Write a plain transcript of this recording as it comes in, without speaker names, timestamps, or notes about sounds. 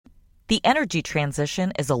The energy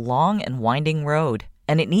transition is a long and winding road,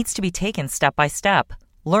 and it needs to be taken step by step.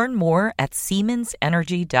 Learn more at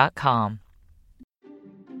SiemensEnergy.com.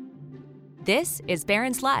 This is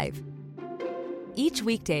Barron's Live. Each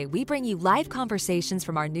weekday, we bring you live conversations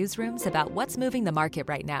from our newsrooms about what's moving the market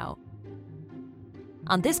right now.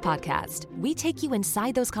 On this podcast, we take you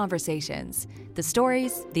inside those conversations, the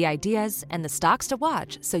stories, the ideas, and the stocks to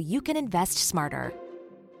watch so you can invest smarter.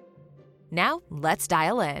 Now, let's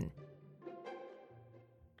dial in.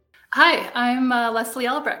 Hi, I'm Leslie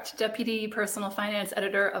Albrecht, Deputy Personal Finance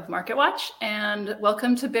Editor of MarketWatch, and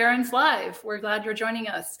welcome to Barron's Live. We're glad you're joining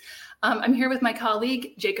us. I'm here with my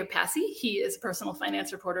colleague, Jacob Passy. He is a personal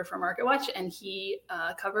finance reporter for MarketWatch, and he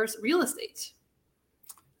covers real estate.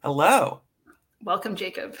 Hello. Welcome,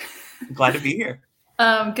 Jacob. Glad to be here.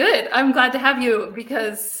 Good. I'm glad to have you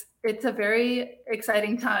because it's a very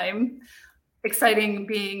exciting time. Exciting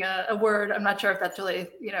being a word. I'm not sure if that's really,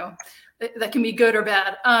 that can be good or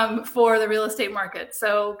bad for the real estate market.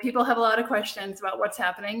 So people have a lot of questions about what's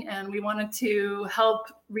happening, and we wanted to help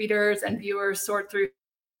readers and viewers sort through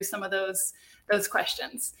some of those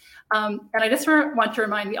questions. And I just want to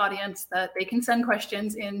remind the audience that they can send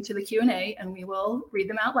questions into the Q&A and we will read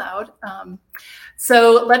them out loud.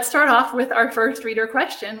 So let's start off with our first reader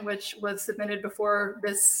question, which was submitted before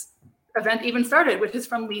this event even started, which is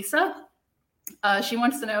from Lisa. She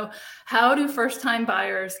wants to know, how do first-time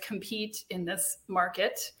buyers compete in this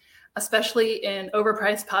market, especially in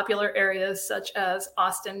overpriced popular areas such as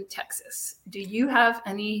Austin, Texas? Do you have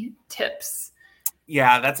any tips?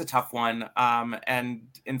 Yeah, that's a tough one. And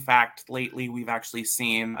in fact, lately, we've actually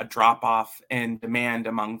seen a drop-off in demand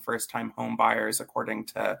among first-time home buyers, according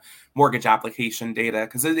to mortgage application data,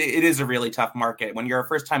 because it is a really tough market. When you're a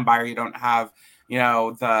first-time buyer, you don't have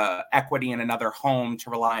the equity in another home to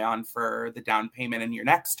rely on for the down payment in your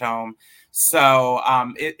next home. So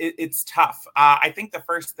it's tough. I think the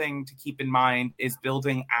first thing to keep in mind is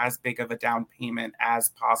building as big of a down payment as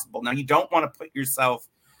possible. Now, you don't want to put yourself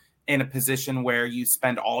in a position where you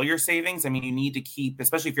spend all your savings. I mean, you need to keep,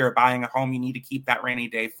 especially if you're buying a home, you need to keep that rainy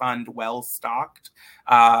day fund well stocked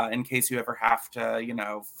in case you ever have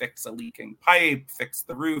to, fix a leaking pipe, fix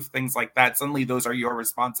the roof, things like that. Suddenly those are your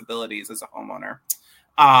responsibilities as a homeowner.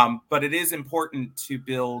 But it is important to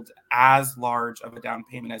build as large of a down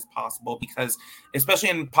payment as possible because, especially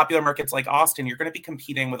in popular markets like Austin, you're going to be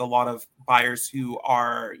competing with a lot of buyers who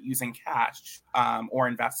are using cash or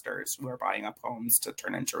investors who are buying up homes to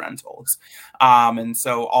turn into rentals. And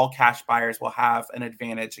so all cash buyers will have an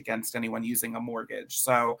advantage against anyone using a mortgage.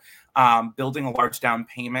 So building a large down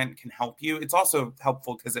payment can help you. It's also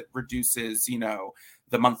helpful because it reduces,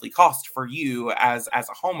 the monthly cost for you as a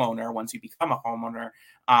homeowner. Once you become a homeowner,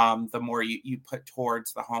 the more you put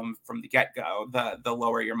towards the home from the get-go, the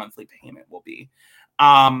lower your monthly payment will be.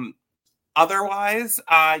 Otherwise,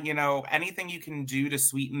 anything you can do to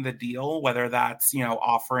sweeten the deal, whether that's,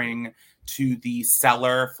 offering to the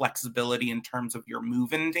seller flexibility in terms of your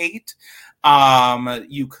move-in date.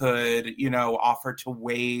 You could, offer to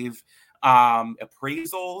waive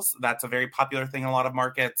appraisals. That's a very popular thing in a lot of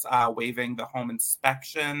markets, waiving the home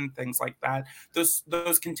inspection, things like that.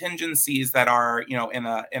 Those contingencies that are, in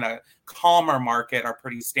a calmer market are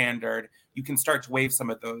pretty standard. You can start to waive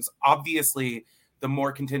some of those. Obviously, the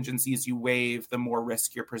more contingencies you waive, the more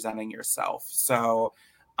risk you're presenting yourself. So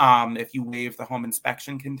if you waive the home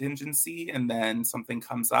inspection contingency and then something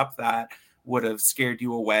comes up that would have scared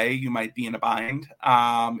you away, you might be in a bind.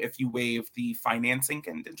 If you waive the financing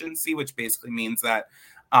contingency, which basically means that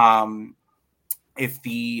if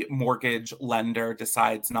the mortgage lender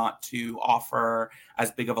decides not to offer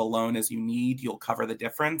as big of a loan as you need, you'll cover the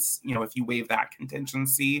difference. If you waive that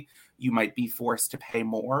contingency, you might be forced to pay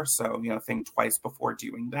more. So, think twice before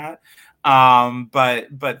doing that.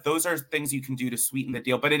 But those are things you can do to sweeten the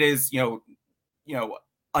deal. But it is,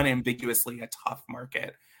 unambiguously a tough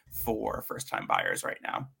market for first-time buyers right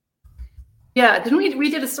now. Yeah, didn't we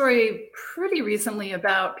did a story pretty recently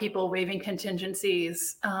about people waiving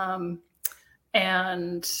contingencies,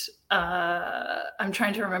 and I'm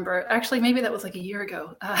trying to remember. Actually, maybe that was like a year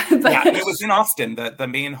ago. Yeah, it was in Austin. The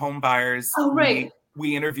main home buyers right.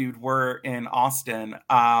 we interviewed were in Austin,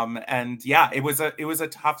 and yeah, it was a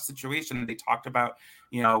tough situation. They talked about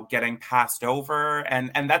getting passed over.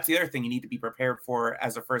 And that's the other thing you need to be prepared for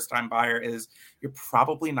as a first-time buyer is you're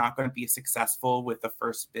probably not going to be successful with the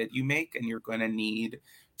first bid you make, and you're going to need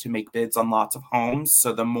to make bids on lots of homes.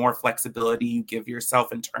 So the more flexibility you give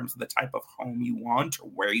yourself in terms of the type of home you want or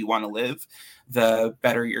where you want to live, the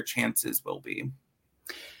better your chances will be.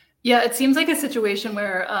 Yeah, it seems like a situation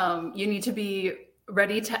where you need to be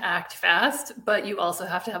ready to act fast, but you also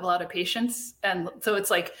have to have a lot of patience. And so it's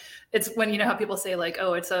like, it's when, you know how people say like,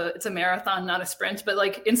 oh, it's a marathon, not a sprint. But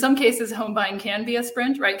like in some cases, home buying can be a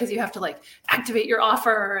sprint, right? Because you have to like activate your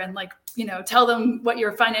offer and like, you know, tell them what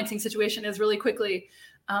your financing situation is really quickly.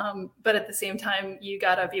 But at the same time, you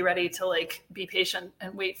gotta be ready to like be patient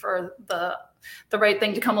and wait for the right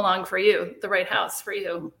thing to come along for you, the right house for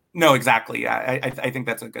you. No, exactly. Yeah, I think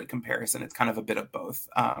that's a good comparison. It's kind of a bit of both.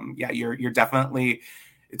 Yeah, you're definitely,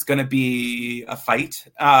 it's going to be a fight.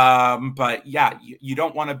 But yeah, you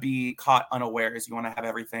don't want to be caught unawares. You want to have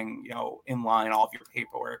everything, you know, in line, all of your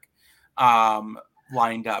paperwork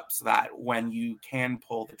lined up so that when you can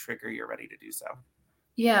pull the trigger, you're ready to do so.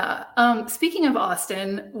 Yeah. Speaking of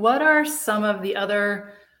Austin, what are some of the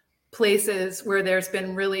other places where there's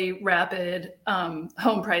been really rapid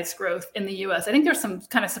home price growth in the US? I think there's some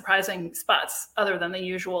kind of surprising spots other than the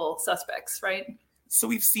usual suspects, right? So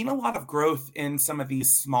we've seen a lot of growth in some of these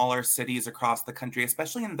smaller cities across the country,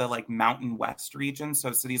 especially in the like Mountain West region.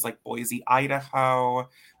 So cities like Boise, Idaho,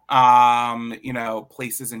 you know,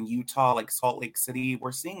 places in Utah, like Salt Lake City,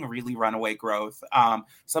 we're seeing really runaway growth.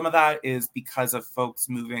 Some of that is because of folks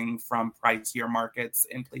moving from pricier markets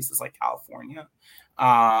in places like California.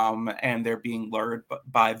 And they're being lured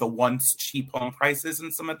by the once cheap home prices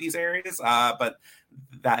in some of these areas, but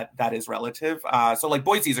that is relative. So like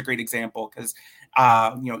Boise is a great example because,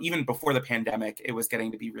 you know, even before the pandemic, it was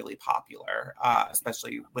getting to be really popular,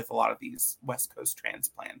 especially with a lot of these West Coast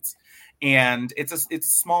transplants. And it's a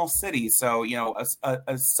small city, so you know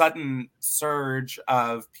a sudden surge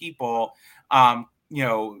of people, you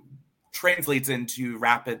know, translates into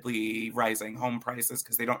rapidly rising home prices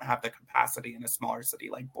because they don't have the capacity in a smaller city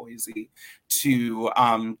like Boise to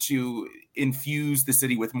infuse the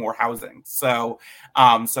city with more housing. So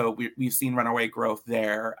we've seen runaway growth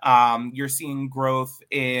there. You're seeing growth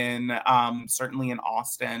in certainly in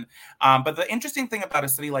Austin. But the interesting thing about a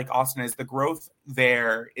city like Austin is the growth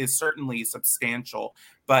there is certainly substantial.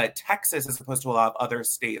 But Texas, as opposed to a lot of other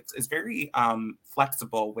states, is very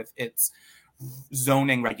flexible with its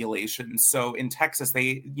zoning regulations. So in Texas,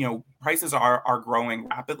 they, you know, prices are growing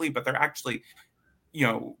rapidly, but they're actually, you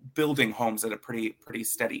know, building homes at a pretty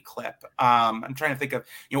steady clip. I'm trying to think of,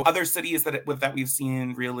 you know, other cities that we've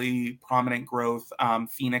seen really prominent growth.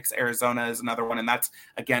 Phoenix, Arizona is another one, and that's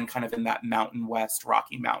again kind of in that Mountain West,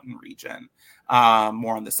 Rocky Mountain region,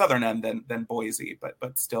 more on the southern end than Boise,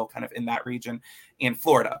 but still kind of in that region. And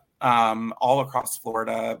Florida, all across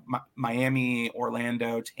Florida, Miami,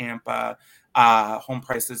 Orlando, Tampa. Home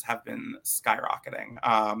prices have been skyrocketing,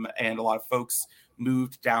 and a lot of folks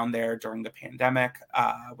moved down there during the pandemic,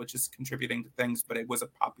 which is contributing to things, but it was a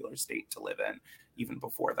popular state to live in even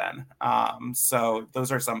before then. So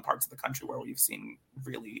those are some parts of the country where we've seen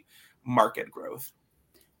really market growth.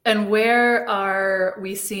 And where are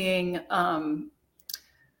we seeing,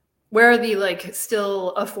 where are the like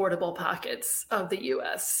still affordable pockets of the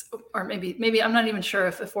US? Or maybe I'm not even sure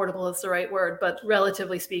if affordable is the right word, but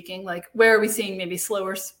relatively speaking, like where are we seeing maybe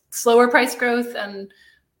slower price growth and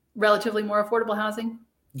relatively more affordable housing?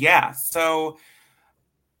 Yeah, so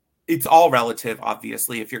it's all relative,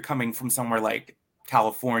 obviously. If you're coming from somewhere like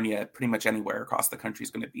California, pretty much anywhere across the country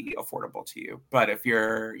is going to be affordable to you. But if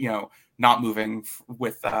you're, you know, not moving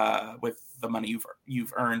with the money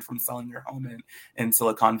you've earned from selling your home in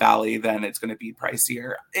Silicon Valley, then it's going to be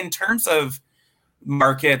pricier. In terms of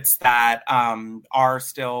markets that are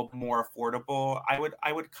still more affordable, I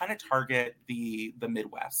would kind of target the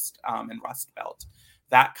Midwest and Rust Belt.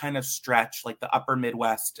 That kind of stretch, like the upper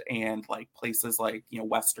Midwest and like places like, you know,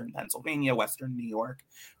 Western Pennsylvania, Western New York,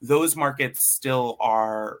 those markets still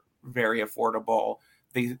are very affordable.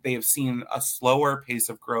 They have seen a slower pace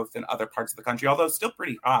of growth than other parts of the country, although still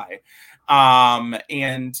pretty high.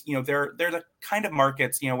 And, you know, they're the kind of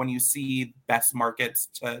markets, you know, when you see best markets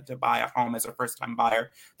to buy a home as a first-time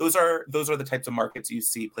buyer, those are the types of markets you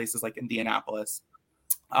see, places like Indianapolis,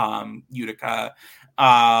 Utica,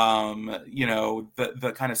 you know,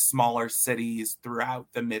 the kind of smaller cities throughout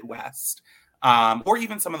the Midwest, or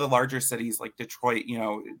even some of the larger cities like Detroit, you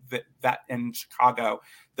know, that in Chicago,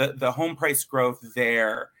 the home price growth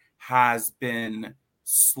there has been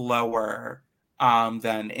slower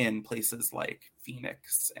than in places like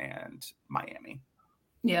Phoenix and Miami.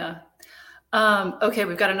 Yeah. Okay,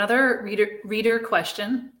 we've got another reader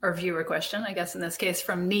question, or viewer question, I guess in this case,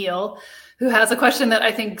 from Neil, who has a question that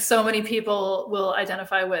I think so many people will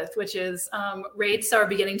identify with, which is rates are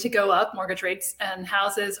beginning to go up, mortgage rates, and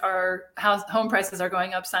home prices are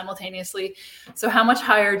going up simultaneously. So how much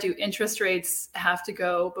higher do interest rates have to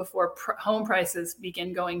go before home prices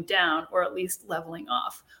begin going down, or at least leveling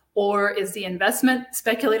off? or is the investment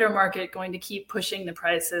speculator market going to keep pushing the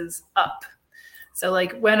prices up? So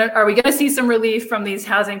like, when are we going to see some relief from these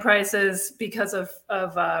housing prices because of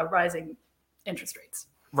rising interest rates?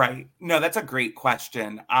 Right. No, that's a great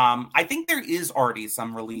question. I think there is already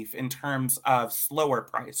some relief in terms of slower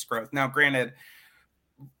price growth. Now, granted,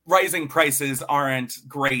 rising prices aren't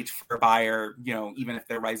great for a buyer, even if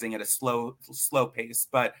they're rising at a slow pace.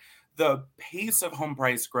 But the pace of home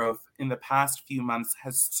price growth in the past few months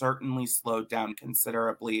has certainly slowed down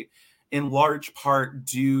considerably, in large part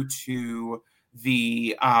due to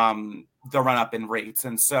the run up in rates.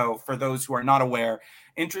 And so, for those who are not aware,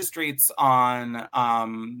 interest rates on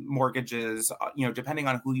mortgages, depending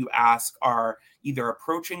on who you ask, are either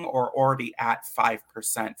approaching or already at 5%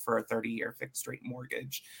 for a 30-year fixed rate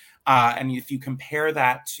mortgage. And if you compare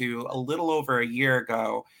that to a little over a year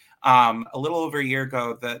ago,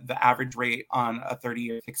 the average rate on a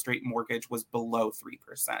 30-year fixed rate mortgage was below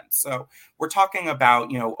 3%. So we're talking about,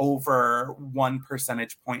 over 1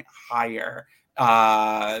 percentage point higher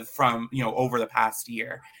from over the past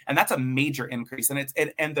year, and that's a major increase.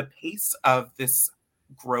 And the pace of this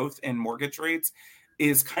growth in mortgage rates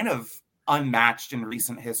is kind of unmatched in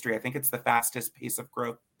recent history. I think it's the fastest pace of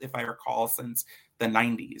growth, if I recall, since the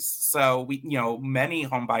 90s. So many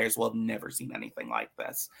home buyers will have never seen anything like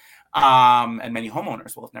this, and many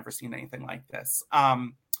homeowners will have never seen anything like this.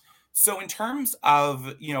 So in terms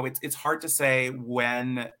of it's hard to say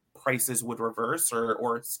when prices would reverse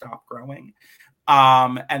or stop growing.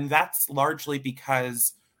 And that's largely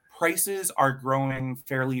because prices are growing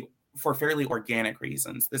for fairly organic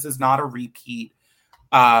reasons. This is not a repeat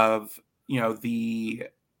of, the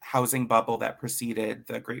housing bubble that preceded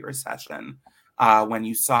the Great Recession, when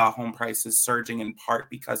you saw home prices surging in part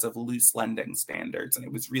because of loose lending standards. And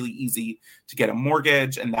it was really easy to get a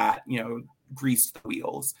mortgage, and that, greased the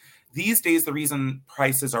wheels. These days, the reason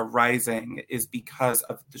prices are rising is because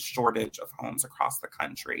of the shortage of homes across the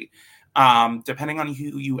country. Depending on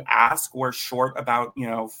who you ask, we're short about,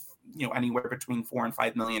 anywhere between 4 and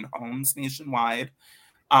 5 million homes nationwide.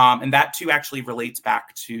 And that too actually relates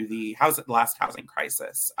back to the last housing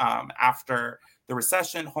crisis. After the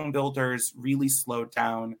recession, home builders really slowed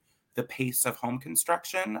down the pace of home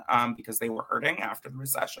construction because they were hurting after the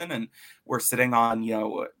recession and were sitting on,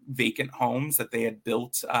 vacant homes that they had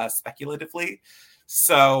built speculatively.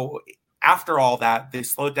 So after all that, they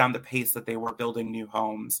slowed down the pace that they were building new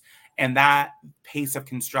homes. And that pace of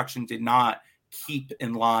construction did not keep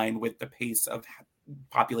in line with the pace of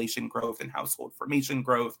population growth and household formation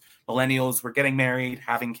growth. Millennials were getting married,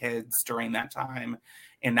 having kids during that time,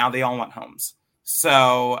 and now they all want homes.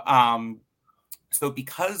 So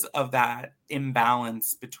because of that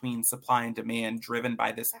imbalance between supply and demand driven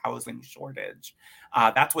by this housing shortage,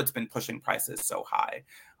 that's what's been pushing prices so high.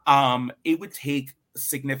 It would take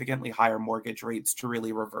significantly higher mortgage rates to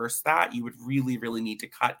really reverse that. You would really, really need to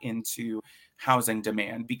cut into housing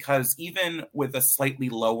demand, because even with a slightly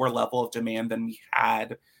lower level of demand than we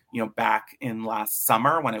had, back in last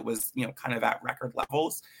summer when it was, kind of at record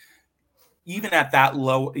levels, even at that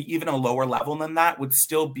even a lower level than that would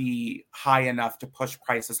still be high enough to push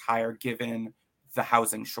prices higher given the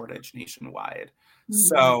housing shortage nationwide. Mm-hmm.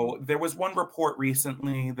 So there was one report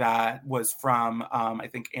recently that was from, I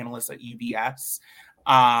think, analysts at UBS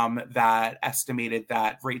that estimated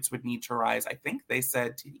that rates would need to rise. I think they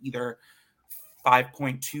said to either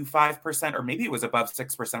 5.25% or maybe it was above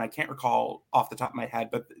 6%. I can't recall off the top of my head,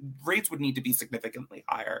 but rates would need to be significantly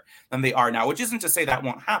higher than they are now, which isn't to say that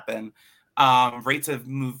won't happen. Rates have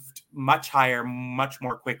moved much higher, much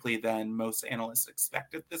more quickly than most analysts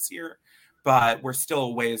expected this year, but we're still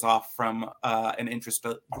a ways off from an interest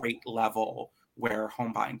rate level where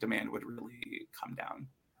home buying demand would really come down.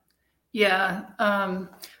 Yeah,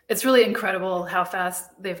 it's really incredible how fast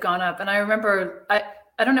they've gone up. And I remember,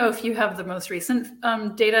 I don't know if you have the most recent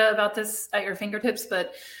data about this at your fingertips,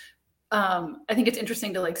 but I think it's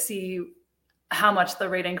interesting to see how much the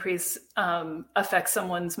rate increase affects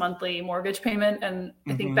someone's monthly mortgage payment. And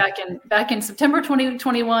I think back in September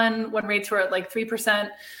 2021, when rates were at 3%,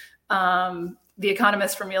 the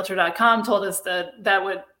economist from Realtor.com told us that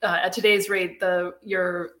would, at today's rate,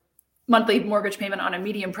 your monthly mortgage payment on a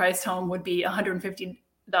medium-priced home would be $150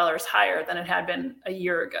 higher than it had been a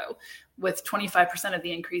year ago, with 25% of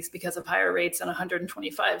the increase because of higher rates and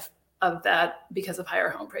 125 of that because of higher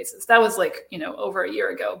home prices. That was over a year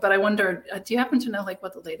ago. But I wonder, do you happen to know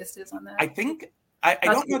what the latest is on that? I think I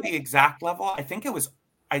don't know the exact level. I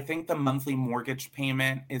think the monthly mortgage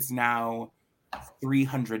payment is now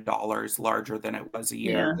 $300 larger than it was a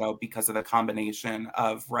year ago because of the combination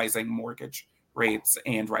of rising mortgage rates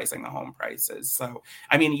and rising the home prices. So,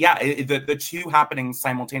 I mean, yeah, the two happening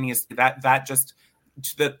simultaneously, that just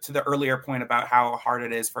to the earlier point about how hard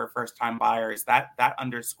it is for first-time buyers, that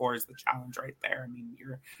underscores the challenge right there. I mean,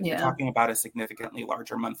 you're talking about a significantly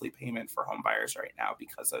larger monthly payment for home buyers right now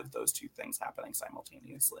because of those two things happening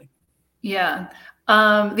simultaneously. Yeah.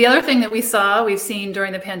 The other thing that we've seen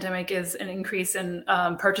during the pandemic is an increase in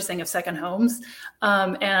purchasing of second homes.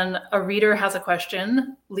 And a reader has a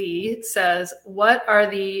question. Lee says, what are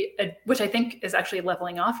which I think is actually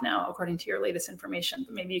leveling off now, according to your latest information,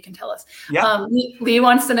 but maybe you can tell us. Yeah. Lee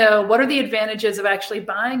wants to know, what are the advantages of actually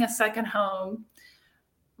buying a second home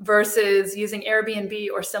versus using Airbnb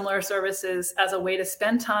or similar services as a way to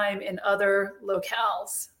spend time in other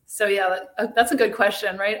locales? So yeah, that's a good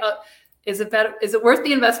question, right? Is it worth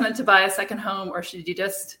the investment to buy a second home, or should you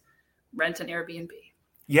just rent an Airbnb?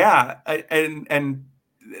 Yeah, and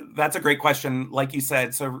that's a great question. Like you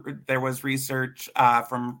said, so there was research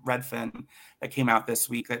from Redfin that came out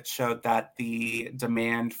this week that showed that the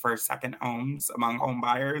demand for second homes among home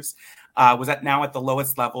buyers was now at the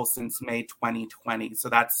lowest level since May 2020. So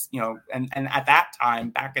that's, and at that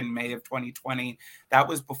time, back in May of 2020, that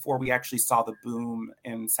was before we actually saw the boom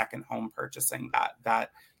in second home purchasing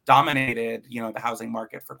that dominated, the housing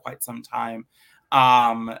market for quite some time.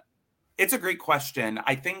 It's a great question.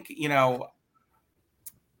 I think,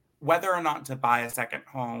 whether or not to buy a second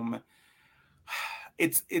home,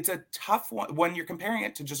 it's a tough one. When you're comparing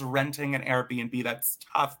it to just renting an Airbnb, that's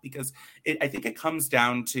tough because I think it comes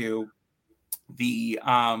down to the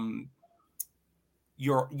an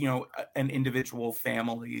individual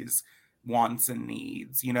family's wants and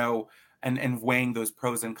needs, and weighing those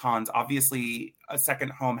pros and cons. Obviously, a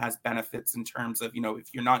second home has benefits in terms of,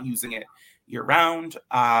 if you're not using it year round,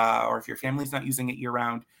 or if your family's not using it year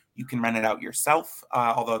round, you can rent it out yourself,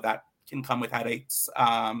 although that can come with headaches.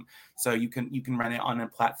 So you can rent it on a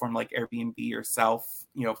platform like Airbnb yourself,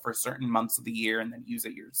 for certain months of the year, and then use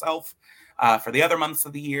it yourself for the other months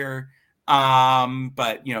of the year.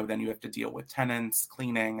 But then you have to deal with tenants,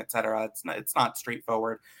 cleaning, etc. It's not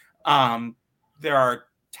straightforward. There are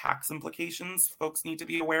tax implications folks need to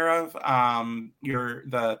be aware of.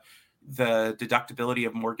 The deductibility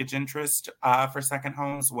of mortgage interest for second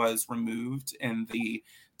homes was removed in the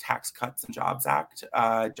Tax Cuts and Jobs Act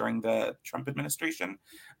during the Trump administration.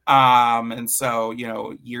 And so,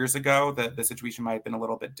 years ago, the situation might have been a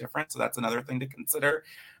little bit different. So that's another thing to consider.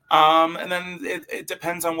 And then it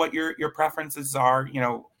depends on what your preferences are.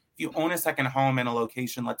 If you own a second home in a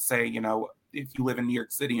location, let's say, if you live in New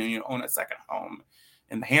York City and you own a second home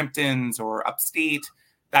in the Hamptons or upstate,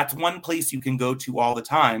 that's one place you can go to all the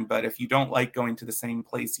time. But if you don't like going to the same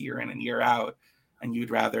place year in and year out, and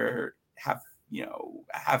you'd rather have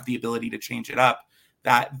the ability to change it up,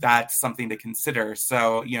 that's something to consider.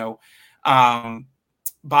 So, buying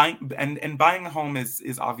a home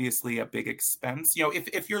is obviously a big expense.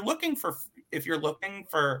 If you're looking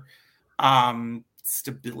for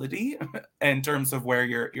stability in terms of where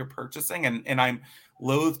you're purchasing, and I'm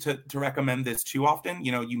loath to recommend this too often,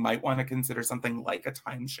 you might want to consider something like a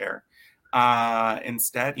timeshare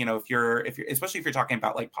instead. If you're especially if you're talking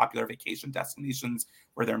about like popular vacation destinations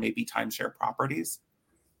where there may be timeshare properties,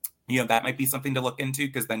 that might be something to look into,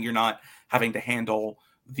 because then you're not having to handle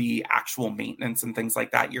the actual maintenance and things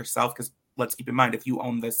like that yourself. Because let's keep in mind, if you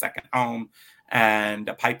own the second home and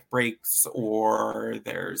a pipe breaks or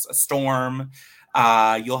there's a storm,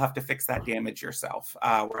 you'll have to fix that damage yourself.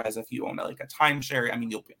 Whereas if you own a timeshare,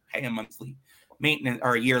 you'll pay a monthly maintenance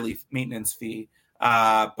or a yearly maintenance fee,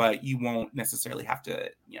 but you won't necessarily have to,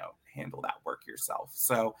 handle that work yourself.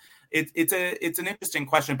 So it's an interesting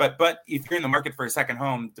question, but if you're in the market for a second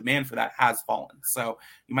home, demand for that has fallen. So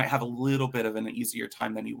you might have a little bit of an easier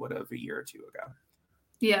time than you would have a year or two ago.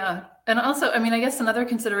 Yeah. And also, I guess another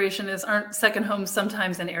consideration is, aren't second homes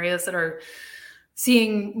sometimes in areas that are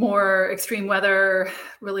seeing more extreme weather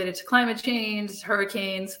related to climate change,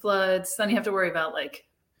 hurricanes, floods? Then you have to worry about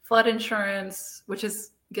flood insurance, which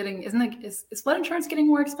is is flood insurance getting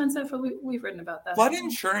more expensive? We've written about that. Flood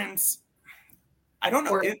insurance, I don't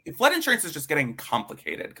know. Flood insurance is just getting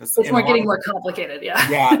complicated because it's getting more complicated. Yeah.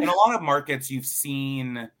 Yeah. In a lot of markets, you've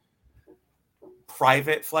seen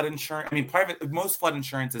private flood insurance. Most flood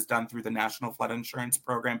insurance is done through the National Flood Insurance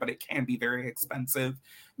Program, but it can be very expensive.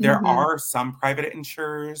 There are some private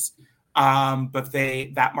insurers, but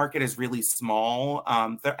that market is really small.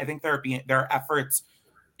 I think there are efforts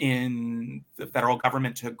in the federal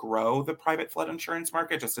government to grow the private flood insurance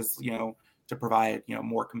market, just as to provide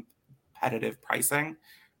more competitive pricing.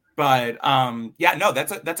 But yeah, no,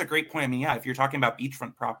 that's a great point. I mean, yeah, if you're talking about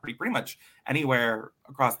beachfront property, pretty much anywhere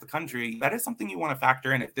across the country, that is something you want to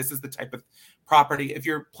factor in. If this is the type of property, if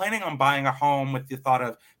you're planning on buying a home with the thought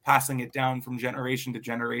of passing it down from generation to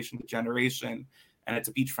generation to generation, and it's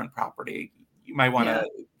a beachfront property, you might want to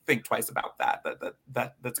think twice about that.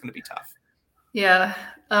 That's going to be tough. Yeah.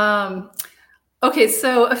 Okay,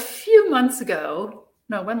 so a few months ago.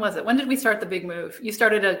 No, when was it? When did we start The Big Move? You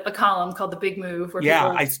started a column called The Big Move. Where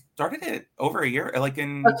I started it over a year, like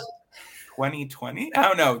in 2020. I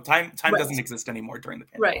don't know. Time doesn't exist anymore during the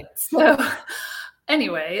pandemic. Right. So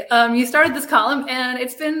anyway, you started this column, and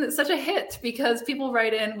it's been such a hit because people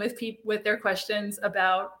write in with their questions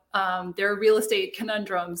about their real estate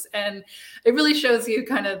conundrums, and it really shows you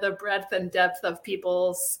kind of the breadth and depth of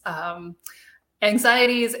people's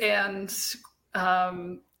anxieties and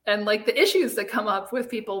like the issues that come up with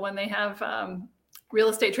people when they have real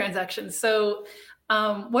estate transactions. So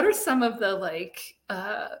what are some of the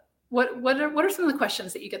what are some of the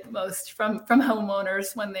questions that you get the most from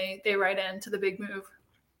homeowners when they write in to The Big Move?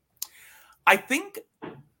 I think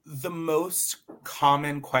the most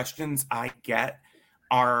common questions I get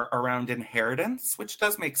are around inheritance, which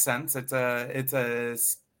does make sense. It's a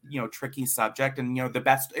tricky subject, and the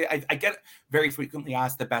best I get very frequently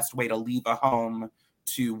asked the best way to leave a home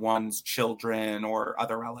to one's children or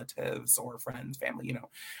other relatives or friends, family,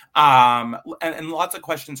 and lots of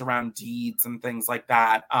questions around deeds and things like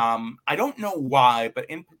that. I don't know why, but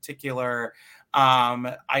in particular,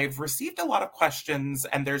 I've received a lot of questions,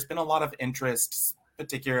 and there's been a lot of interest,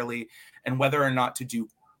 particularly in whether or not to do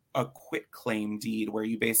a quitclaim deed, where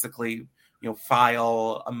you basically,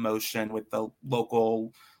 file a motion with the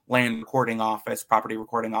local land recording office, property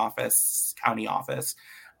recording office, county office,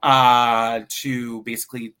 to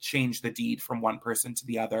basically change the deed from one person to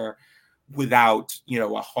the other without,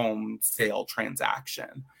 a home sale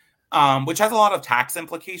transaction, which has a lot of tax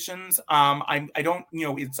implications. I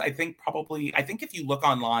think if you look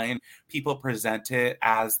online, people present it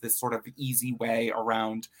as this sort of easy way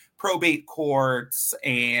around probate courts,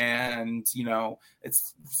 and,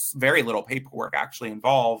 it's very little paperwork actually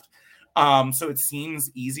involved. So it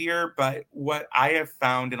seems easier, but what I have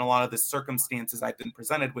found in a lot of the circumstances I've been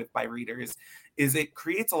presented with by readers is it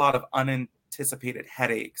creates a lot of unanticipated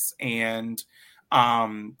headaches, and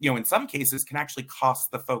in some cases can actually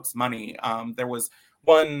cost the folks money. There was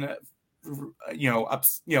one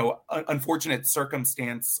unfortunate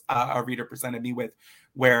circumstance a reader presented me with,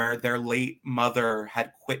 where their late mother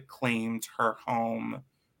had quitclaimed her home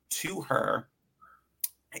to her,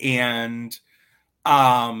 and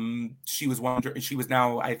she was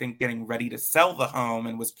now, I think, getting ready to sell the home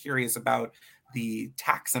and was curious about the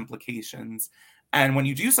tax implications. And when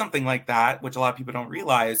you do something like that, which a lot of people don't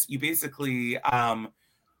realize, you basically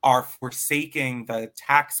are forsaking the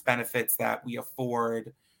tax benefits that we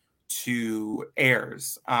afford to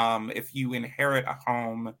heirs. If you inherit a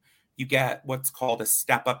home, you get what's called a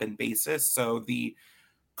step up in basis. So the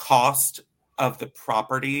cost of the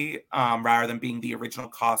property, rather than being the original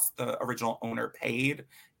cost the original owner paid,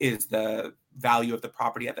 is the value of the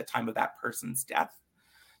property at the time of that person's death.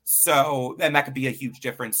 So then that could be a huge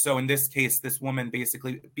difference. So in this case, this woman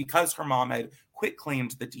basically, because her mom had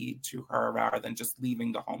quitclaimed the deed to her rather than just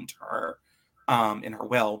leaving the home to her in her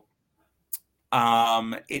will,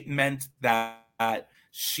 it meant that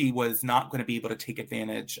she was not going to be able to take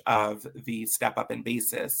advantage of the step up in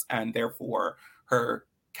basis, and therefore her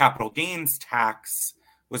capital gains tax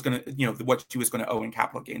was going to, what she was going to owe in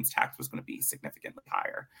capital gains tax was going to be significantly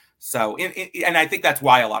higher. So, and I think that's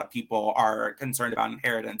why a lot of people are concerned about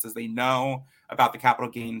inheritance, is they know about the capital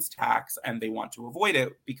gains tax and they want to avoid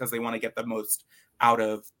it because they want to get the most out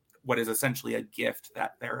of what is essentially a gift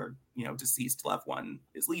that their, deceased loved one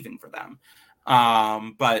is leaving for them.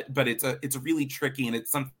 But it's really tricky, and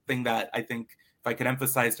it's something that I think, if I could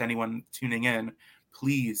emphasize to anyone tuning in,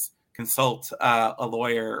 please consult a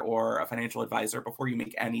lawyer or a financial advisor before you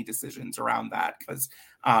make any decisions around that, because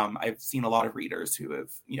I've seen a lot of readers who have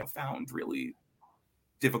found really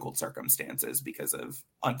difficult circumstances because of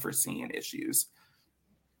unforeseen issues.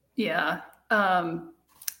 Yeah.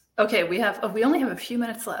 Okay, we only have a few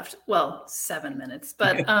minutes left. Well, 7 minutes,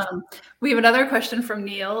 but we have another question from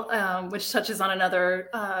Neil, which touches on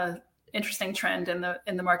another interesting trend in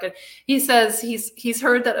the market. He says he's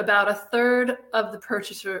heard that about a third of the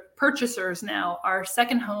purchasers now are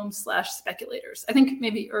second home / speculators. I think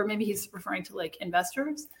maybe he's referring to like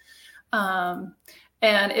investors. And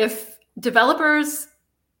if developers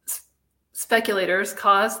speculators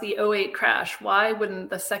caused the '08 crash. Why wouldn't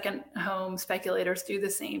the second home speculators do the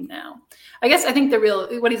same now? I think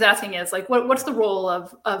what he's asking is like, what's the role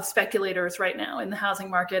of speculators right now in the housing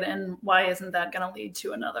market, and why isn't that going to lead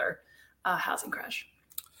to another housing crash?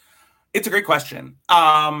 It's a great question.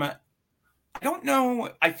 I don't know.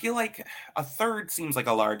 I feel like a third seems like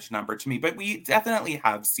a large number to me, but we definitely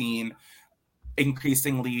have seen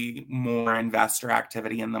increasingly more investor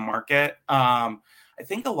activity in the market. I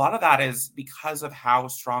think a lot of that is because of how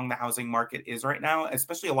strong the housing market is right now,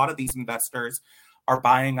 especially a lot of these investors are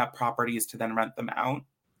buying up properties to then rent them out.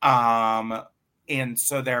 And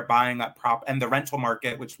so they're buying up and the rental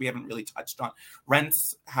market, which we haven't really touched on,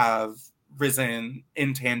 rents have risen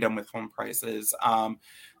in tandem with home prices.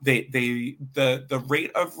 The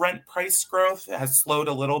rate of rent price growth has slowed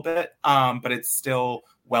a little bit, but it's still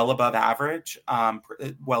well above average,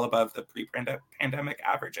 well above the pre-pandemic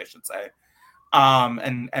average, I should say.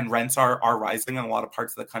 And rents are rising in a lot of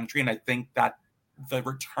parts of the country, and I think that the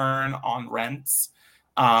return on rents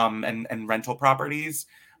and rental properties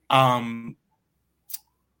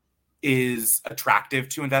is attractive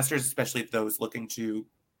to investors, especially those looking to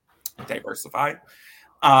diversify.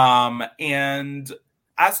 And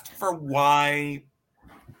as for why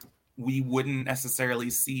we wouldn't necessarily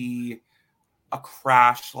see a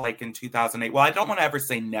crash like in 2008, well, I don't want to ever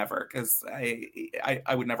say never, because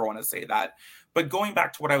I would never want to say that. But going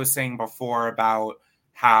back to what I was saying before about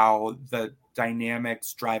how the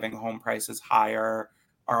dynamics driving home prices higher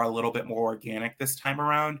are a little bit more organic this time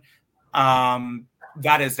around,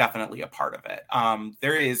 that is definitely a part of it.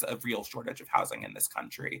 There is a real shortage of housing in this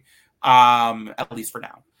country, at least for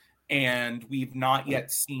now. And we've not yet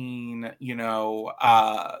seen,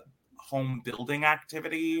 home building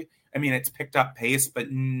activity. I mean, it's picked up pace,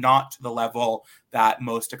 but not to the level that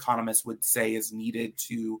most economists would say is needed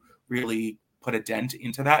to really put a dent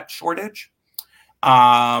into that shortage.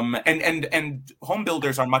 And home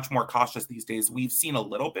builders are much more cautious these days. We've seen a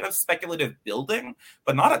little bit of speculative building,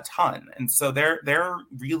 but not a ton. And so they're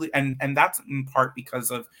really, and that's in part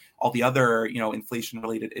because of all the other, inflation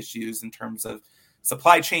related issues in terms of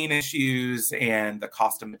supply chain issues and the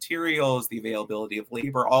cost of materials, the availability of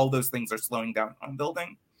labor, all those things are slowing down home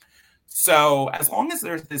building. So as long as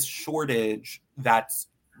there's this shortage that's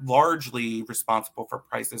largely responsible for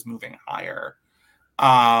prices moving higher,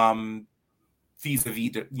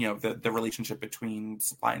 vis-a-vis, the relationship between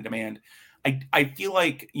supply and demand, I feel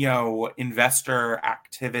like, investor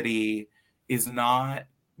activity is not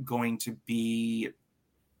going to be,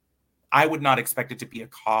 I would not expect it to be a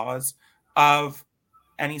cause of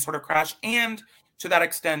any sort of crash. And to that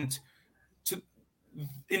extent, to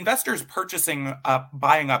investors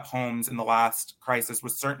buying up homes in the last crisis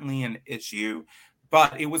was certainly an issue,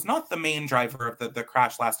 but it was not the main driver of the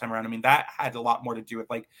crash last time around. I mean, that had a lot more to do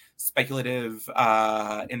with like speculative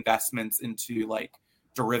investments into like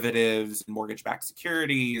derivatives and mortgage-backed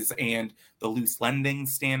securities and the loose lending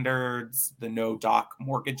standards, the no-doc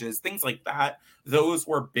mortgages, things like that. Those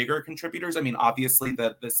were bigger contributors. I mean, obviously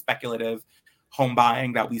the speculative home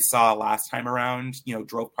buying that we saw last time around,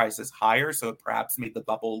 drove prices higher. So it perhaps made the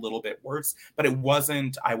bubble a little bit worse, but it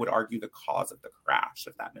wasn't, I would argue, the cause of the crash,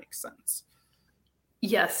 if that makes sense.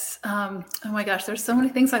 Yes. Oh my gosh, there's so many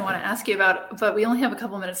things I want to ask you about, but we only have a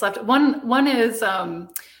couple minutes left. One is,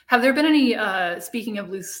 have there been any, speaking of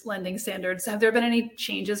loose lending standards, have there been any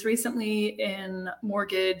changes recently in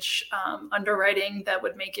mortgage underwriting that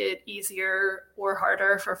would make it easier or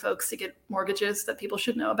harder for folks to get mortgages that people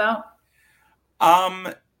should know about?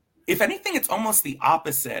 If anything, it's almost the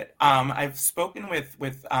opposite. I've spoken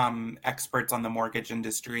with experts on the mortgage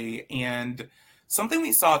industry, and something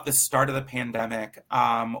we saw at the start of the pandemic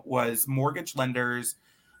was mortgage lenders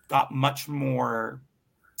got much more,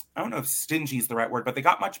 I don't know if stingy is the right word, but they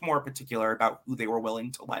got much more particular about who they were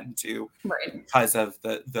willing to lend to, right, because of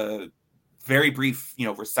the very brief,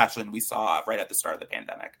 recession we saw right at the start of the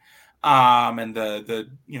pandemic. And the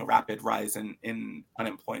rapid rise in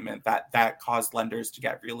unemployment that caused lenders to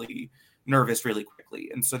get really nervous really quickly.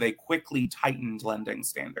 And so they quickly tightened lending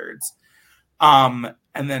standards.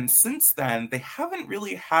 And then since then, they haven't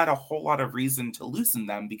really had a whole lot of reason to loosen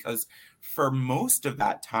them, because for most of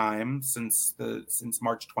that time, since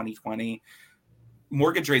March 2020,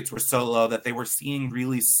 mortgage rates were so low that they were seeing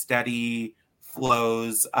really steady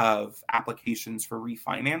flows of applications for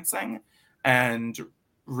refinancing, and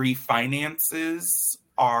refinances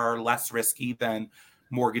are less risky than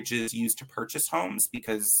mortgages used to purchase homes,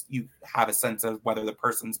 because you have a sense of whether the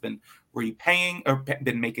person's been repaying or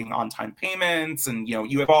been making on-time payments, and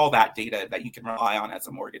you have all that data that you can rely on as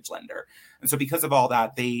a mortgage lender. And so because of all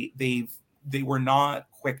that, they've they were not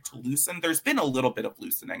quick to loosen. There's been a little bit of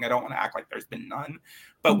loosening. I don't want to act like there's been none,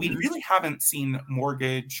 but we really haven't seen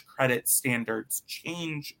mortgage credit standards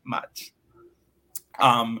change much.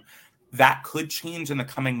 That could change in the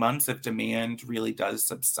coming months if demand really does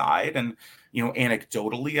subside. And,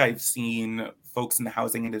 anecdotally, I've seen folks in the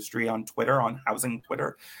housing industry on Twitter, on housing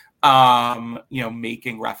Twitter,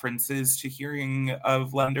 making references to hearing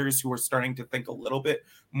of lenders who are starting to think a little bit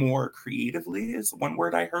more creatively, is one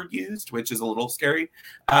word I heard used, which is a little scary,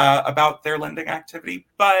 about their lending activity,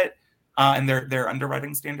 but and their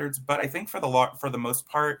underwriting standards. But I think for the most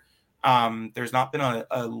part, there's not been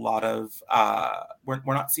a lot of we're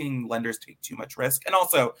not seeing lenders take too much risk. And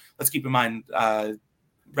also, let's keep in mind,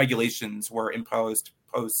 regulations were imposed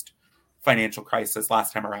post financial crisis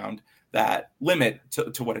last time around that limit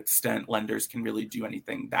to what extent lenders can really do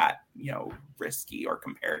anything that, risky or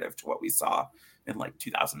comparative to what we saw in like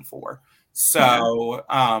 2004. So,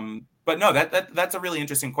 but no, that's a really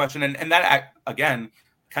interesting question. And that, again,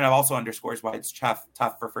 kind of also underscores why it's tough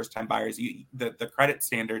for first-time buyers. The credit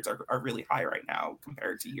standards are really high right now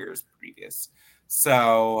compared to years previous.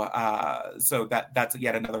 So that's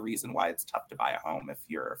yet another reason why it's tough to buy a home if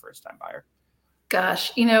you're a first-time buyer.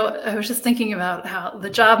 Gosh, I was just thinking about how the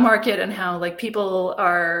job market and how like people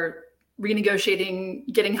are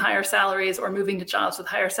renegotiating, getting higher salaries or moving to jobs with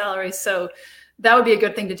higher salaries. So that would be a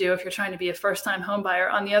good thing to do if you're trying to be a first-time home buyer.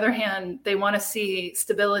 On the other hand, they want to see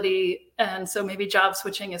stability. And so maybe job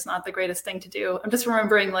switching is not the greatest thing to do. I'm just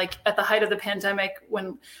remembering like at the height of the pandemic,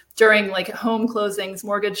 when during like home closings,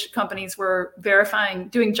 mortgage companies were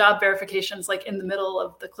doing job verifications like in the middle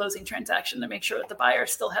of the closing transaction to make sure that the buyer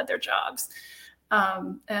still had their jobs.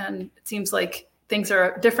 And it seems like things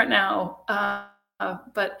are different now.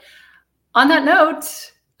 But on that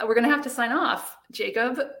note, we're going to have to sign off,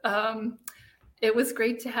 Jacob. It was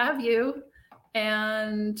great to have you.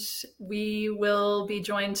 And we will be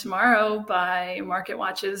joined tomorrow by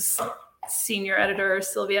MarketWatch's senior editor,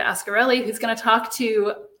 Sylvia Ascarelli, who's going to talk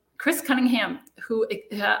to Chris Cunningham, who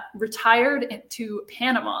retired to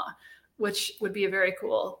Panama, which would be a very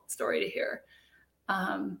cool story to hear.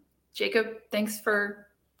 Jacob, thanks for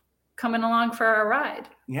coming along for our ride.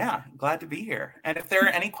 Yeah, glad to be here. And if there are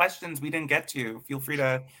any questions we didn't get to, feel free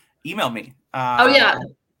to email me. Sorry.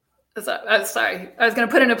 I was going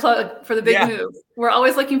to put in a plug for the big move. We're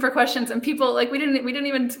always looking for questions, and people like we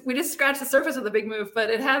just scratched the surface of the big move, but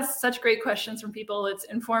it has such great questions from people. It's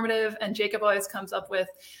informative, and Jacob always comes up with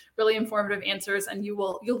really informative answers, and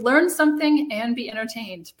you'll learn something and be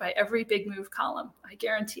entertained by every big move column. I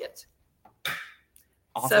guarantee it.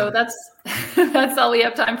 Awesome. So that's all we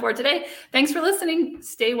have time for today. Thanks for listening.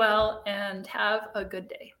 Stay well and have a good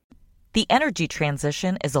day. The energy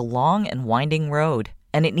transition is a long and winding road,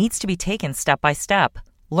 and it needs to be taken step by step.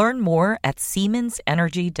 Learn more at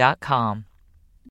SiemensEnergy.com.